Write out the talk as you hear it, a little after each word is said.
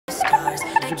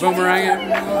you boomerang it?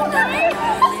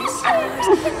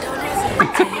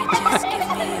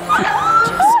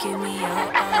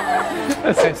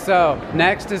 Okay, so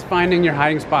next is finding your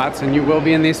hiding spots, and you will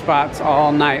be in these spots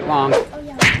all night long.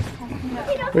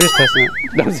 We're just testing it.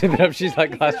 Don't zip it up, she's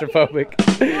like claustrophobic.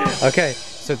 Okay,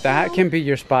 so that can be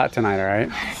your spot tonight, all right?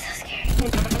 I'm so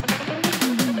scared.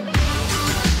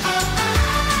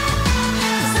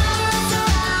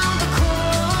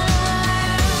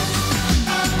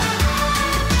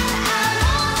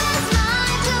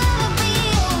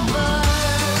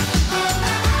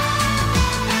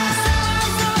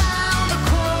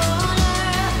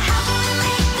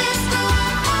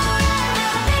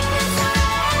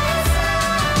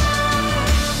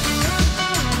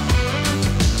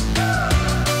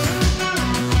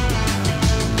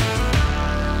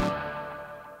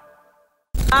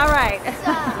 All right.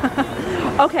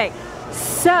 Okay,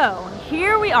 so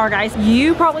here we are, guys.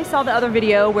 You probably saw the other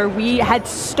video where we had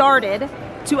started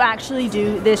to actually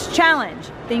do this challenge.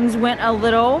 Things went a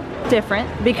little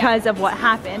different because of what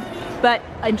happened, but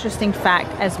interesting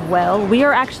fact as well, we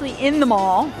are actually in the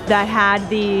mall that had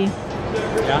the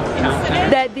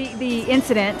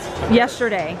incident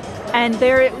yesterday. And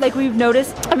there, like we've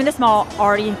noticed, I mean, this mall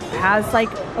already has like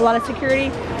a lot of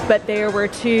security, but there were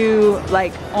two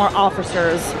like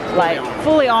officers, like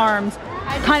fully armed,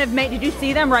 kind of made, did you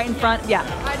see them right in front? Yeah,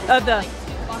 of the,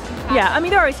 yeah, I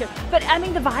mean, they're always here. But I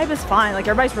mean, the vibe is fine, like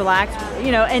everybody's relaxed,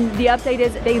 you know, and the update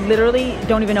is they literally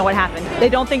don't even know what happened. They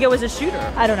don't think it was a shooter.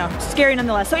 I don't know, scary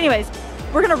nonetheless. So anyways,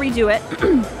 we're gonna redo it,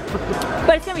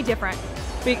 but it's gonna be different,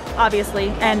 obviously,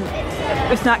 and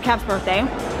it's not Cap's birthday,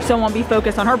 so it won't be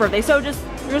focused on her birthday. So we're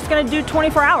just gonna do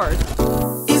 24 hours.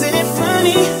 Isn't it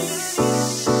funny?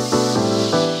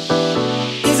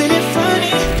 Isn't it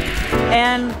funny?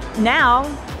 And now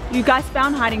you guys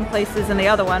found hiding places in the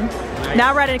other one.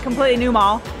 Now we're at a completely new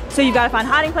mall. So you gotta find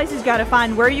hiding places, you gotta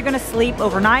find where you're gonna sleep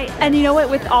overnight. And you know what,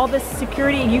 with all this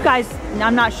security, you guys,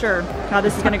 I'm not sure how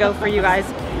this is gonna go for you guys.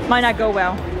 Might not go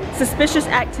well. Suspicious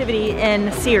activity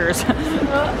in Sears. They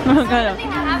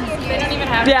don't even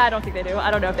have Yeah, I don't think they do. I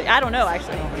don't know if they, I don't know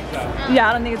actually. Yeah,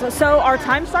 I don't think it's, so our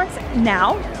time starts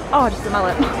now. Oh, I just did my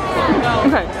lip.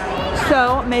 Okay,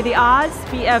 so may the odds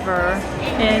be ever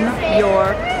in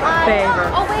your favor.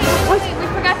 Oh wait, we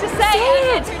forgot to say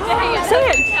it. Say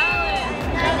it.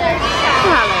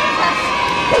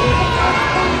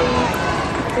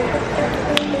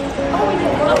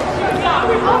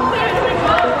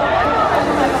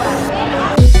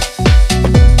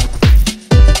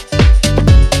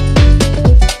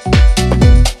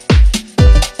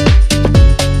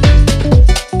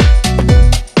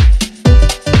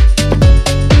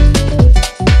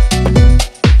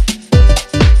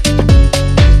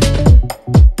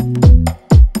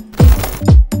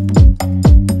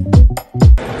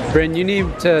 Bryn, you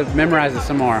need to memorize it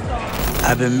some more.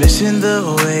 I've been missing the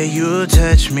way you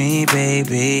touch me,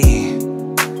 baby.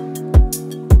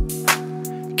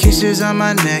 Kisses on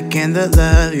my neck and the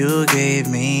love you gave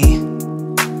me.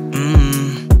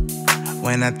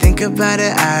 When I think about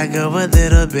it, I go a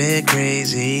little bit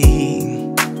crazy.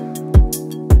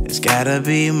 It's gotta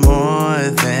be more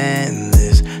than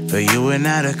this for you and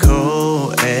I to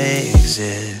coexist.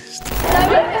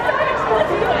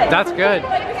 That's good. We're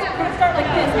gonna start like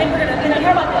this, and we're gonna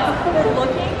hear about this. We're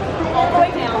looking all the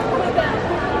way down, like that,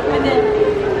 and then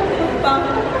bump.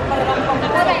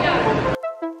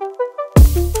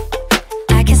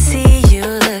 I can see you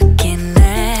looking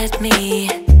at me.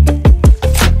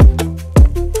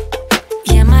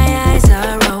 Yeah, my eyes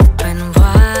are open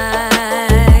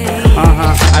wide.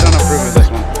 I don't approve of this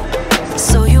one.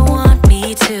 So you want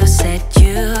me to set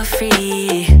you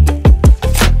free?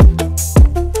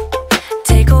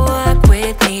 Take a walk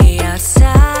with me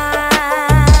outside.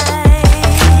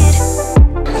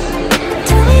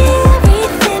 Tell me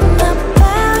everything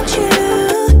about you.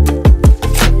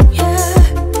 Yeah,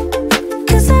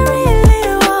 'cause I really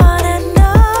wanna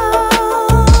know.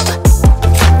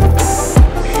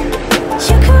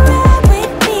 You can ride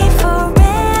with me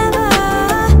forever.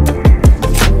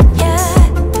 Yeah,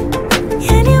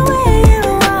 anywhere you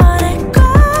wanna go.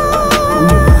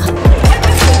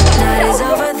 Night is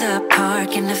over the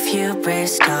park and a few brave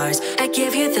stars. I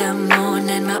give you the moon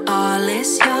and my all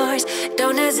is yours.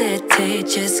 Don't hesitate,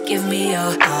 just give me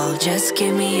your all. Just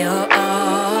give me your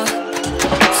all.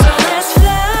 So let's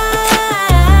fly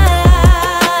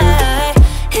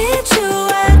into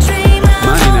a dream I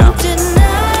Money now. hope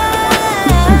tonight.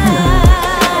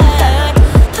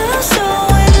 I'm so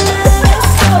in love.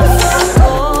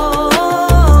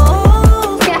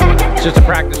 It's just a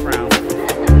practice round.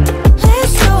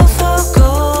 Let's go for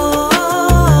gold.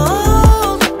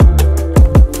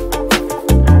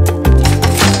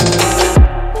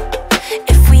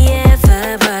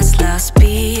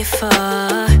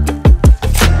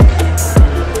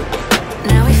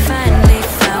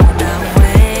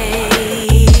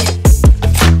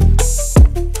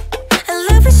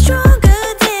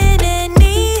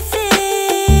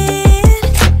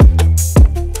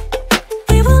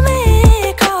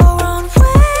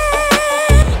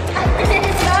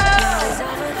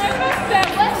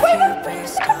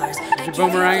 you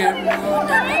boomerang it?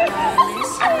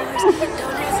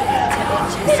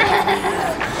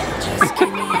 Just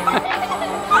give me your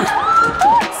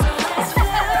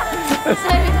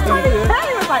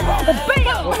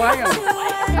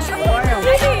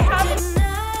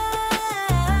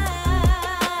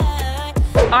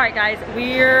All right, guys,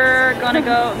 we're gonna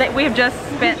go. We have just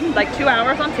spent like 2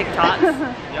 hours on TikTok,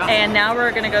 and now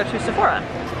we're gonna go to Sephora.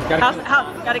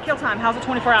 Gotta kill time. How's the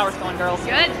 24 hours going, girls?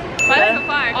 Good. Fun so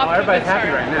far. Oh, everybody's happy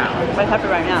right now. Everybody's happy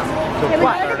right now. So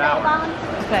What?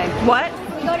 $4 Okay. What?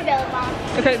 We go to Billabong.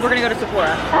 Okay, we're gonna go to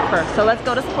Sephora first. So let's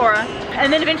go to Sephora,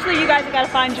 and then eventually you guys have got to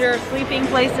find your sleeping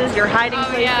places, your hiding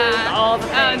places, all the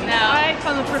things. Oh no. I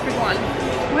found the perfect one.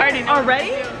 I already know. Already?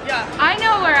 Yeah. I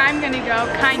know where I'm gonna go,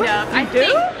 kind of. You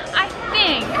do? I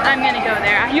think I'm gonna go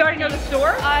there. You already know the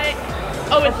store?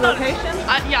 Oh, it's not. Location?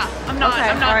 Yeah, I'm not. Okay.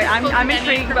 I'm not. All right. I'm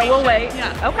intrigued, but we'll wait.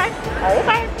 Yeah. Okay.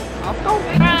 Okay. Let's go.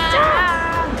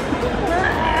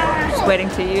 Just waiting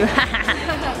to you.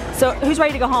 So who's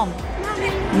ready to go home?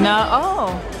 No.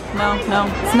 Oh. No.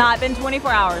 It's not been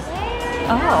 24 hours.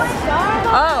 Oh.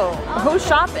 Oh. Who's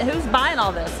shopping? Who's buying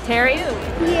all this? Terry?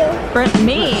 You.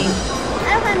 Me.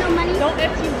 I don't have no money. Don't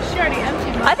empty. She already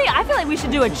emptied. I feel like we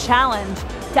should do a challenge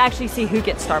to actually see who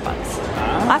gets Starbucks.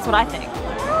 That's what I think.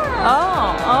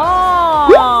 Oh.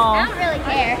 I don't really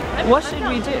care. What should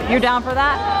we do? You're down for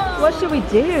that? What should we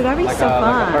do? That'd be so Like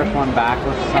fun. the first one back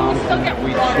with something that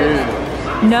we choose.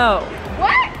 No.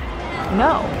 What?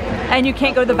 No. And you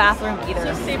can't go to the bathroom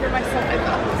either. Savor my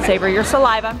saliva. Savor your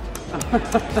saliva. Oh, so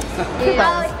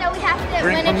we have to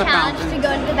Drink win from a the challenge fountain. to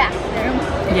go to the bathroom.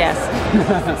 Yes.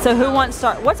 So who wants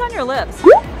start? What's on your lips?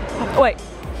 Oh, wait.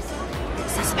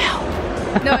 It's a smell.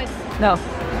 No, it's No.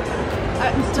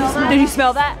 still Did you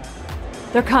smell that?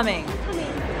 They're coming.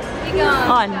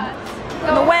 On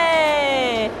the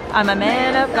way. I'm a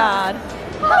man of God.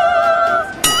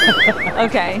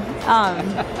 Okay.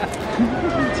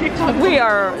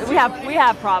 We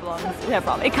have problems.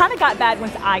 It kind of got bad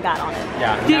once I got on it.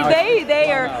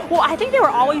 Yeah. Well, I think they were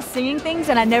always singing things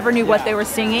and I never knew what they were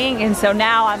singing, and so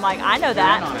now I'm like, I know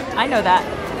that.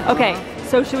 Okay.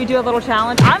 So should we do a little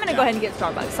challenge? I'm gonna go ahead and get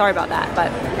Starbucks. Sorry about that, but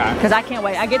because I can't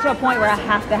wait. I get to a point where I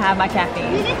have to have my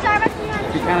caffeine. You get Starbucks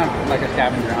and You're kind of like a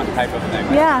scavenger hunt type of thing.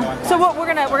 Yeah. So what we're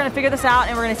gonna figure this out,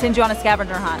 and we're gonna send you on a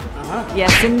scavenger hunt.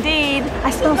 Yes, indeed.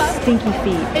 I smell stinky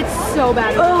feet. It's so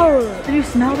bad. Oh, do you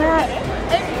smell that?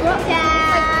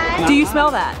 Dad. Do you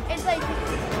smell that? It's like.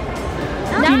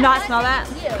 Do you not smell that?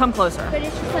 Come closer. But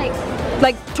it's just like.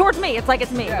 Like towards me. It's like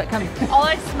it's me. But come. All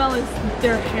I smell is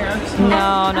their hair.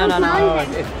 No. Oh,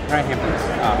 it's right Hampton's.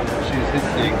 She's his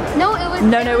thing. No, it was.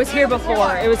 No, it was here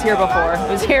before. It was here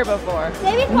before.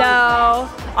 Maybe No.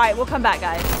 All right, we'll come back,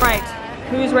 guys. Right.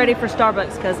 Who's ready for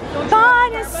Starbucks? Because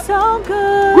mine is so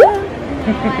good.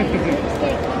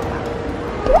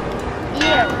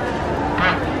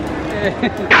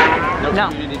 No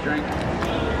community drink.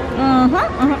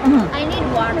 I need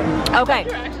water. Okay.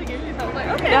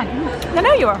 Yeah, I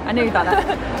know you are. I knew you thought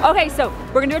that. Okay, so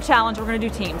we're gonna do a challenge. We're gonna do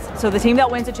teams. So the team that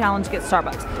wins the challenge gets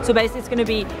Starbucks. So basically, it's gonna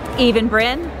be even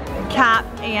Bryn, Cap,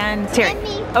 and Terry. And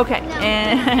me. Okay, No.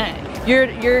 and you're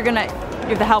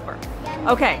the helper.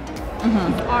 Okay.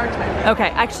 Our time. Okay.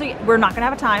 Actually, we're not gonna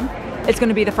have a time. It's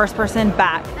gonna be the first person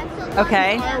back. I'm so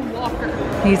Okay. Our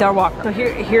walker. He's our walker. So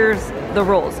here's the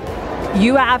rules.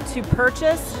 You have to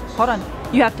purchase. Hold on.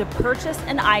 You have to purchase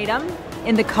an item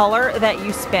in the color that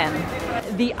you spin.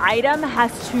 The item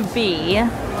has to be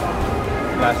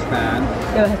Less than.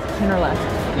 no, it has to be 10 or less.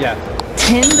 Yes.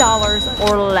 $10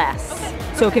 or less.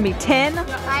 So it can be 10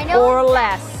 I know or exactly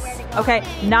less. where to go.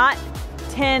 Okay, not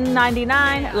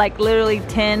 $10.99, like literally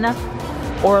 10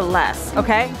 or less.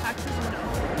 Okay?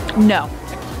 No.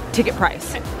 Ticket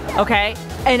price. Okay?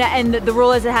 And the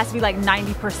rule is it has to be like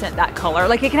 90% that color.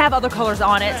 Like it can have other colors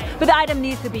on it, but the item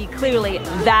needs to be clearly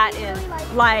that is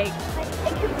like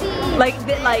It could be.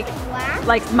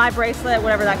 like my bracelet,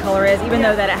 whatever that color is, even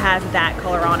though that it has that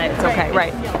color on it, it's okay,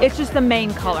 right? It's just the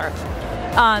main color.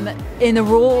 In the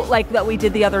rule like that we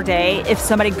did the other day, if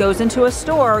somebody goes into a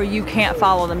store, you can't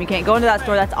follow them. You can't go into that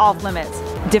store, that's off limits.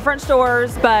 Different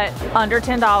stores, but under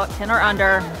 $10, 10 or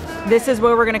under. This is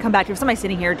where we're gonna come back to. If somebody's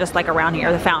sitting here, just like around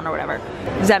here, the fountain or whatever.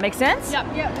 Does that make sense? Yep.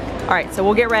 All right, so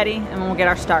we'll get ready and we'll get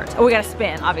our start. Oh, we gotta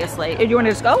spin, obviously. Do you wanna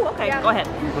just go? Okay, go ahead.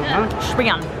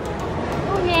 Spin.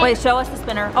 Okay. Wait, show us the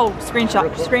spinner. Oh,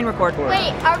 screenshot, screen record.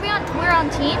 Wait, are we on? We're on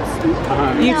teams.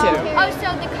 You No. two. Oh,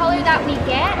 so the color that we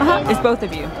get It's both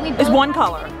of you. We It's both one have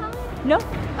color. the same color? No,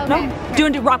 Okay. no.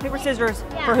 Do rock, paper, scissors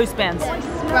for who spins.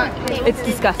 It's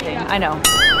disgusting, I know.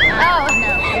 Oh.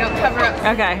 No, we don't cover up.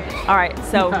 Okay, all right,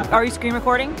 so are you screen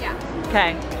recording? Yeah.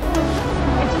 Okay.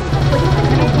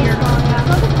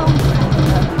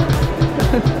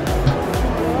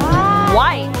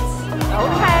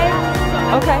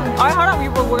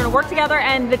 other,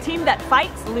 and the team that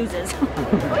fights loses.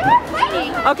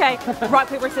 Okay, rock,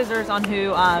 paper, scissors on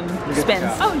who spins.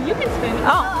 Oh, you can spin.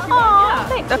 Oh,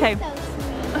 thanks. Okay.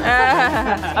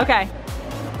 Okay.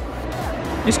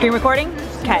 You screen recording?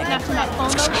 Okay.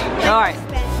 All right.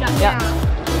 Yeah.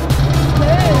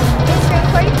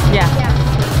 Yeah.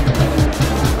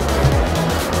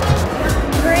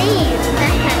 Green.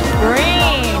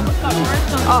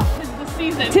 Oh,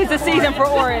 tis the season for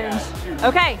orange.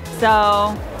 Okay,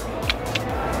 so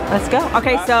let's go.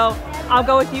 Okay, so I'll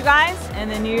go with you guys, and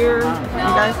then you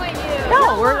guys.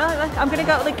 No, I'm gonna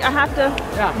go. Like I have to.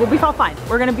 Yeah. We'll be all fine.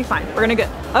 We're gonna be fine. We're gonna go.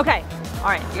 Okay. All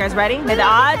right, you guys ready? May the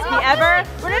odds be ever.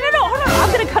 No, hold on.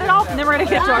 I'm gonna cut it off, and then we're gonna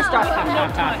get to our start.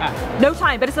 No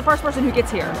time, but it's the first person who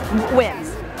gets here wins.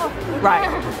 Right.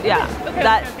 Yeah. Okay,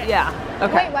 that. okay. Yeah.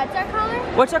 Okay. Wait, what's our color?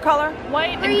 What's our color?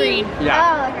 White and green. Yeah.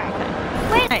 Oh, okay.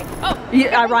 Hey.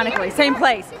 Yeah, ironically, same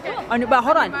place. But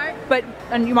hold on. But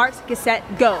on your marks, get set,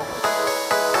 go.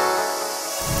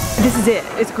 This is it.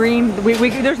 It's green.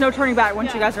 There's no turning back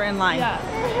once you guys are in line. Yeah.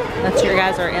 That's you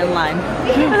guys are in line.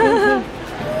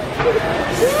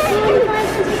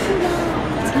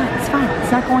 It's fine.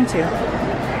 It's not going to.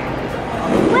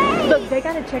 Look, they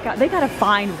gotta check out. They gotta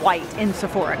find white in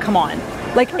Sephora. Come on.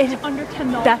 Like it's Under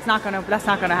 $10. That's not gonna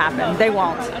happen. They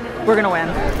won't. We're gonna win.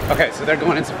 Okay, so they're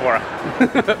going in Sephora.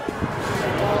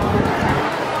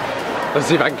 Let's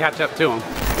see if I can catch up to them.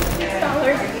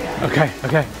 Okay,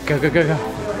 go.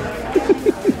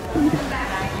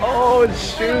 Oh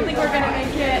shoot! I don't think we're gonna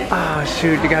make it. Oh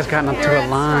shoot! You guys got up to a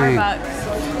line.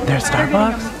 Starbucks. There's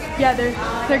Starbucks? Yeah,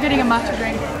 they're getting a matcha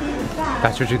drink.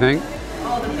 That's what you think?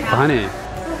 Funny.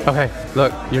 Okay,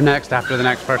 look, you're next after the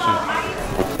next person.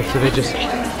 So they just.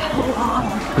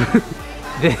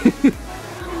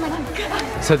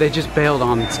 So they just bailed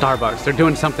on Starbucks. They're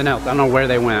doing something else. I don't know where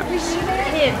they went. Kids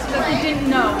that they didn't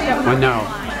know. I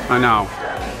know.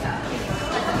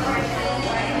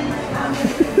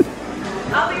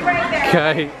 I'll be right there.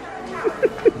 Okay.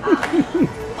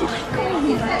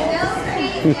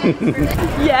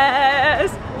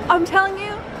 Yes. I'm telling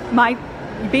you,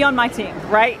 be on my team,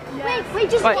 right? Wait,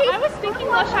 just I was thinking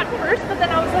lush at first, but then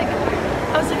I was like,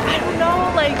 I don't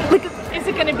know, like is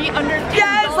it gonna be under $10?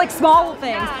 Yes, like small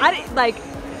things. Yeah. I didn't like.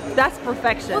 That's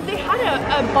perfection. Well, they had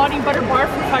a body butter bar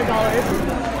for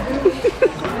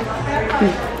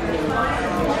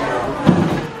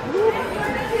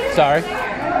 $5. Sorry.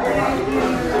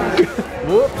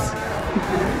 Whoops.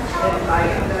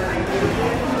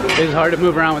 It's hard to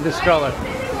move around with this stroller.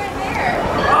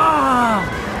 Ah,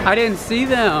 I didn't see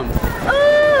them.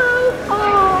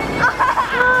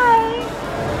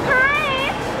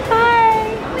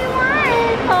 Hi. We won.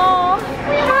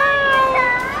 We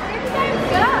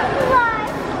won.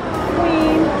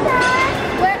 Queen.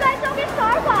 Where guys don't get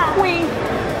Starbucks?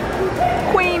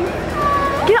 Queen.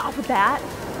 Get off of that.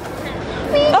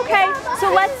 Okay,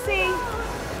 so let's see.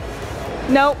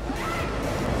 Nope.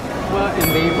 What in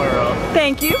the world?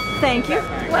 Thank you.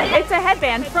 It's a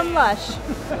headband from Lush.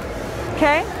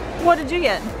 Okay. What did you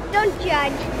get? Don't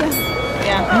judge.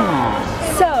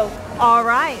 Yeah. So, all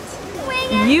right.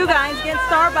 You guys get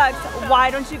Starbucks.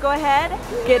 Why don't you go ahead,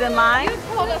 get in line? You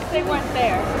told us they weren't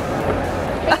there.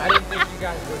 I didn't think you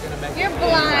guys were gonna make it. You're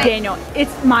blind. Daniel,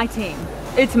 it's my team.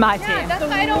 It's my team. That's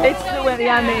why I don't It's the way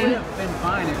I mean. It's been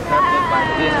fine except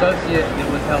that the associate that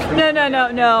was helping.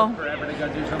 No. Forever to go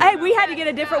do something. Hey, we had to get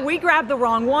a different. We grabbed the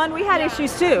wrong one. We had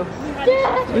issues too.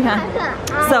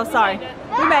 So sorry.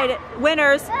 We made it.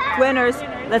 Winners.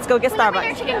 Let's go get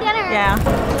Starbucks. Chicken dinner. Yeah.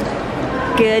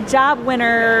 Good job,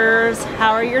 winners.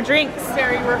 How are your drinks?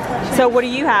 Very refreshing. So what do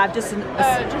you have? Just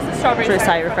a strawberry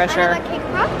cider I refresher. have a cake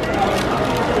pop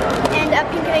and a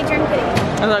pink and germ pudding.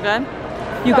 Is that good?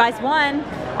 You guys won.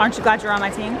 Aren't you glad you're on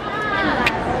my team?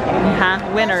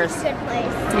 Winners. Good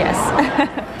place. Yes.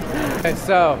 Okay,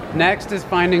 so next is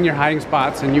finding your hiding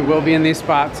spots, and you will be in these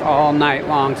spots all night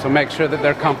long, so make sure that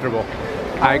they're comfortable.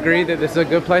 I agree that this is a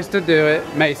good place to do it,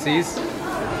 Macy's.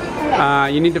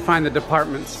 You need to find the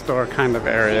department store kind of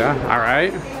area, all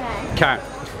right? Okay.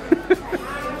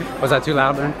 Was that too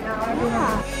loud there?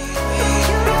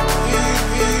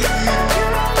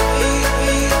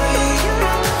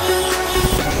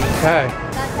 Okay.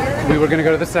 We were gonna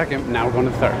go to the second, now we're going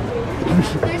to the third.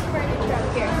 There's furniture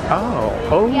up here.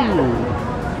 Oh. Yeah.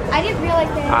 I didn't realize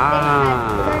they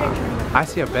had furniture. I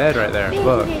see a bed right there. Big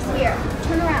Look. is here.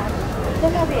 Turn around.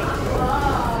 Look how big.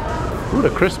 Ooh, the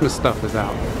Christmas stuff is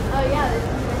out. Oh yeah.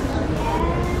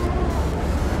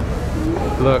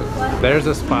 Look, there's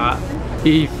a spot.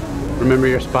 Eve, remember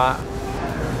your spot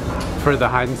for the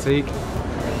hide and seek?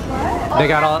 They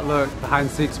got all, look, the hide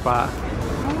and seek spot.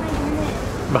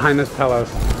 Behind those pillows.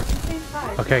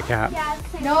 Okay, Kat.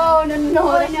 No,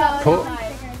 that's not. Pull.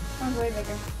 One's way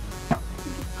bigger.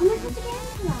 How much is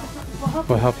again?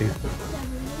 We'll help you.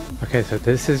 Okay, so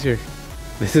this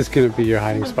is gonna be your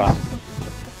hiding spot.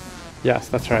 Yes,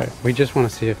 that's right. We just want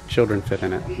to see if children fit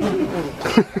in it.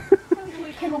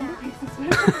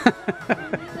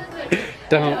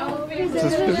 Don't.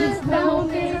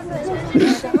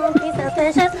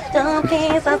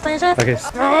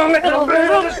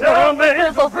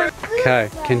 Okay,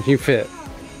 can you fit?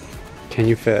 Can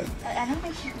you fit? I don't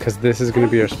think she. Because this is going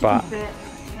to be your spot.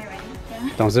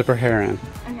 Don't zip her hair in.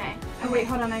 Okay. Oh wait,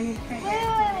 hold on. I need to turn.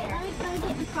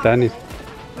 That needs,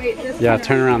 Wait, this yeah,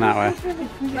 turn around that way.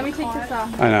 Let me take this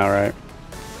off. I know, right?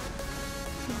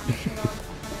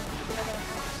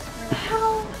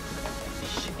 How?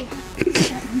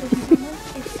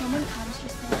 If someone comes,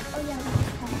 just say, oh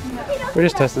yeah. We're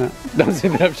just testing it. Don't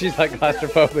zip it up. She's like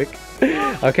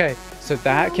claustrophobic. Okay, so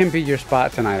that can be your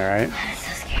spot tonight, all right? I'm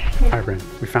so scared. All right, Bryn,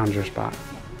 we found your spot.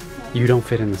 You don't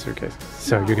fit in the suitcase,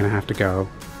 so you're going to have to go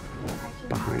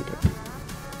behind it.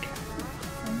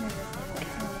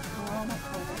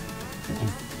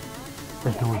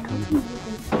 There's no one coming.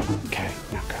 Okay,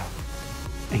 now go.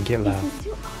 And get low.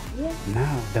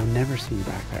 No, they'll never see you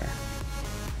back there.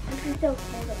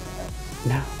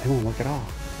 No, they won't look at all.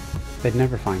 They'd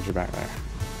never find you back there.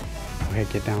 Okay,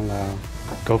 get down low.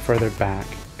 Go further back,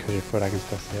 because your foot I can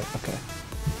still see it. Okay.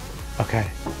 Okay.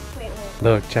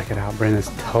 Look, check it out. Bryn is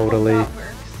totally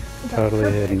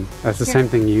hidden. That's the same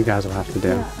thing you guys will have to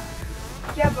do.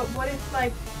 Yeah, but what if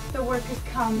like the workers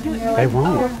come and they're They like,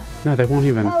 won't. No, they won't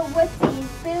even. Oh, what's these?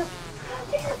 Boop.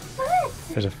 There's a foot.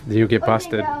 There's a. You get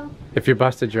busted. If you're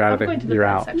busted, you're out of the. You're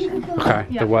out. Okay.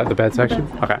 The what? The bed section?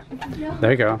 Okay.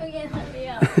 There you go. Okay, let me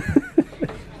out.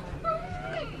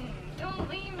 Don't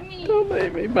leave me. Don't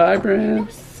leave me. Bye, Bryn.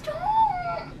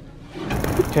 Stop.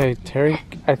 Okay, Terry,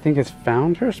 I think has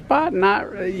found her spot.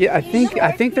 Not. Yeah, I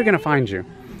think they're gonna find you.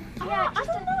 Yeah, I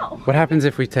don't know. What happens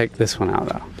if we take this one out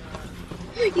though?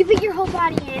 You put your whole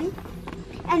body in,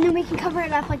 and then we can cover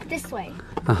it up like this way.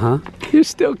 Uh-huh. You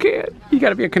still can't. You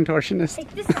gotta be a contortionist.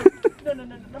 Like this way.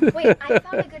 No. Wait, I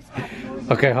found a good spot.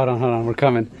 Okay, hold on. We're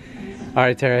coming. All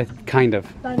right, Terry, kind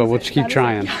of. But we'll just keep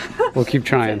trying. We'll keep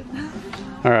trying.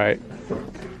 All right.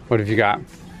 What have you got?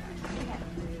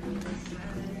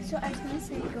 So I was going to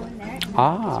say go in there.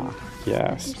 Ah,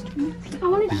 yes. I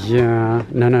want to. Yeah.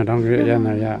 No, don't get in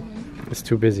there yet. It's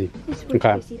too busy.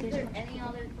 Okay.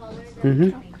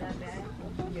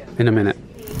 In a minute.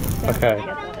 Okay. I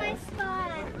found my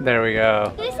spot. There we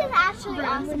go. This is actually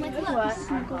awesome. Like, look.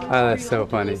 Oh, that's so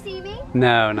funny. You see me?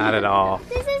 No, not at all.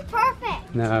 This is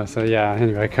perfect. No, so yeah,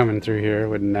 anyway, coming through here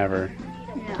would never.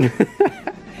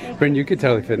 Bryn, you could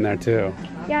totally fit in there too.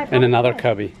 Yeah. And another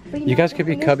cubby. You guys could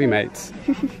be cubby mates.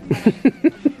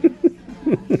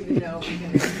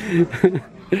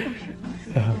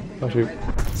 Oh, shoot.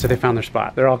 So they found their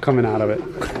spot. They're all coming out of it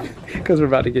because we're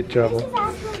about to get in trouble. This is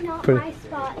actually not But- my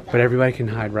spot. But everybody can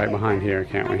hide right behind here,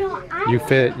 can't we? No, You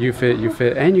fit,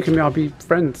 and you can all be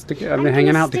friends together. I mean,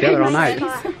 hanging out together all night.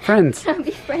 Friends. I'm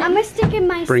gonna stick in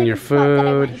my. Bring your second spot that I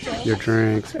food, went to. your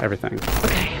drinks, everything.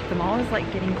 Okay, the mall is like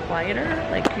getting quieter.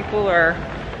 Like people are,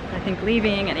 I think,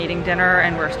 leaving and eating dinner,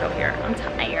 and we're still here. I'm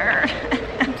tired.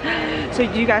 So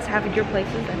do you guys have your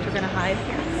places that you're gonna hide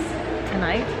here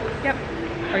tonight? Yep.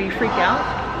 Are you freaked out?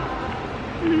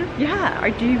 Yeah.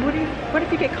 What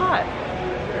if you get caught?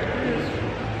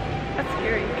 That's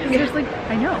scary. Because there's like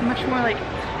I know. much more like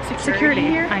security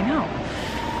here. I know.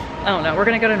 I don't know. We're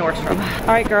gonna go to Nordstrom. All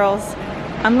right, girls.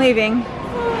 I'm leaving.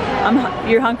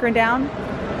 You're hunkering down,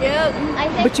 Yep. I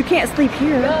think. but you can't sleep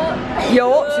here.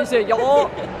 Yo. She said yo. No,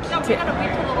 we gotta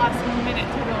wait till the last minute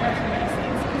to go into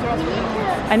Macy's. Because we're also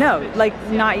gonna. I know. Like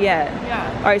not yet.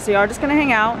 Yeah. All right. So y'all just gonna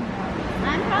hang out,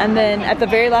 and then at the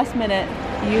very last minute,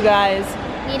 you guys.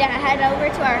 need to head over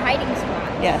to our hiding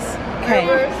spot. Yes. Okay.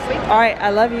 All right. I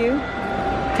love you.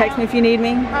 Text me if you need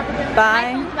me. My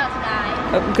Bye. phone's about to die.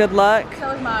 Oh, good luck. So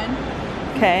is mine.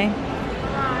 Okay.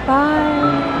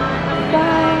 Bye.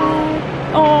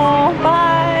 Bye. Oh,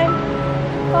 bye.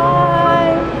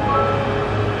 Bye.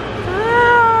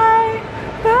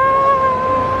 Bye.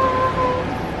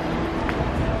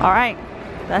 Bye. All right.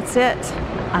 That's it.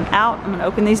 I'm out. I'm going to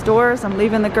open these doors. I'm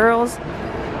leaving the girls.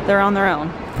 They're on their own.